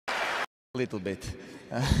A little bit.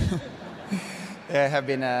 Yeah, it have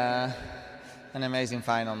been an amazing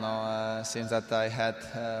final. No, seems that I had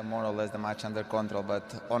more or less the match under control. But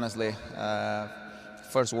honestly,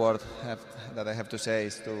 first word that I have to say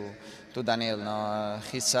is to Daniel. No,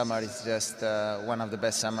 his summer is just one of the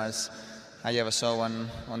best summers I ever saw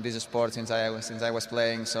on this sport since I was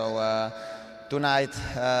playing. So tonight.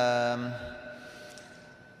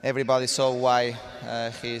 Everybody saw why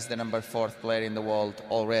he is the number 4th player in the world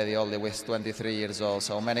already, only with 23 years old.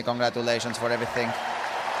 So many congratulations for everything.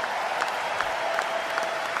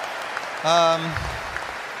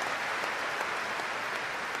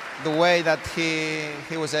 The way that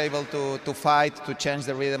he was able to fight, to change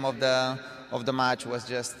the rhythm of the match was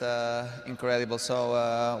just incredible. So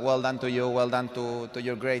well done to you, well done to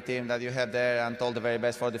your great team that you have there, and all the very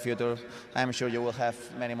best for the future. I'm sure you will have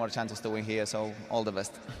many more chances to win here, so all the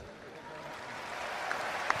best.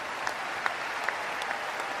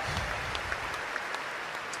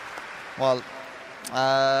 Well,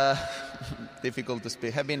 difficult to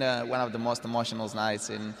speak. Have been one of the most emotional nights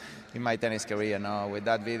in my tennis career. No, with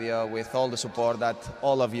that video, with all the support that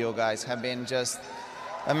all of you guys have been just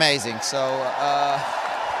amazing. So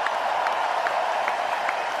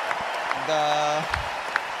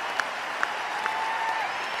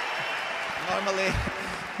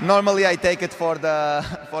normally I take it for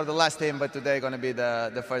the last thing, but today going to be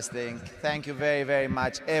the first thing. Thank you very, very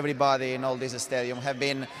much, everybody in all this stadium. Have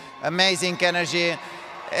been amazing energy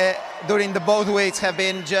during the both weeks. Have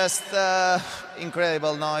been just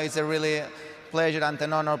incredible. No, it's a really pleasure and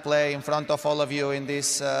an honor play in front of all of you in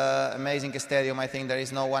this amazing stadium. I think there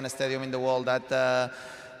is no one stadium in the world that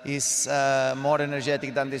is more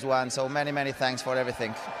energetic than this one. So many, many thanks for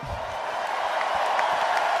everything.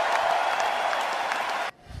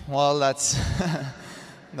 Well, that's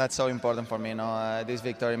so important for me. No, this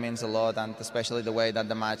victory means a lot, and especially the way that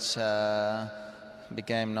the match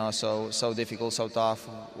became so difficult, so tough.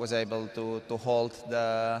 Was able to hold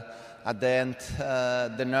at the end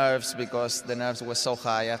the nerves, because the nerves were so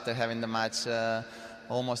high after having the match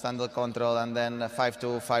almost under control, and then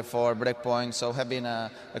 5-2, 5-4 break point. So have been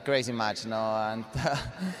a crazy match, and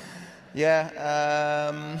yeah.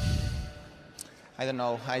 I don't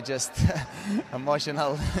know. I just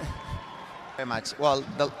emotional very much. Well,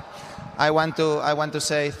 I want to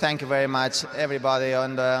say thank you very much, everybody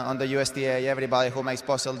on the USTA, everybody who makes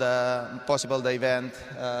possible the event,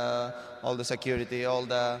 all the security, all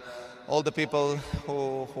the people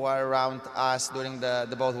who are around us during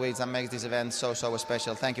the both weeks and makes this event so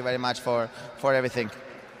special. Thank you very much for everything.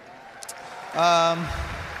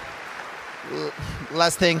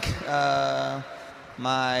 Last thing.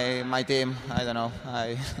 My team, I don't know.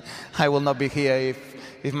 I will not be here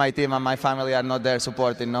if my team and my family are not there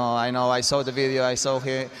supporting. No, I know. I saw the video. I saw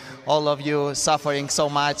here all of you suffering so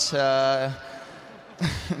much.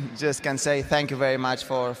 Just can say thank you very much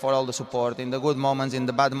for all the support in the good moments, in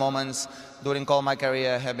the bad moments. During all my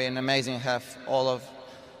career, have been amazing. Have all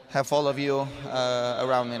of you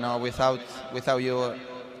around me. No, without you,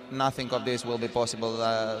 nothing of this will be possible.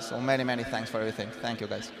 So many thanks for everything. Thank you,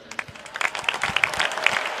 guys.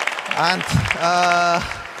 And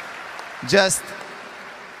just,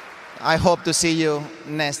 I hope to see you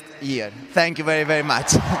next year. Thank you very, very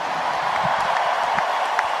much.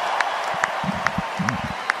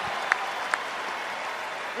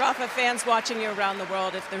 Rafa, fans watching you around the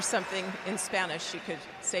world, if there's something in Spanish you could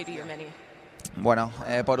say to your many. Bueno,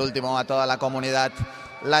 por último, a toda la comunidad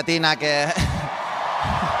latina que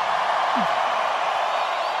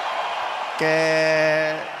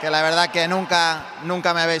la verdad que nunca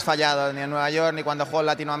me habéis fallado, ni en Nueva York, ni cuando juego en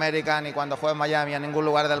Latinoamérica, ni cuando juego en Miami, en ningún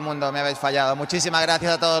lugar del mundo me habéis fallado. Muchísimas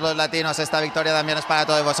gracias a todos los latinos. Esta victoria también es para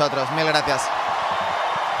todos vosotros. Mil gracias.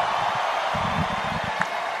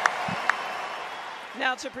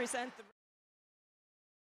 Now to present the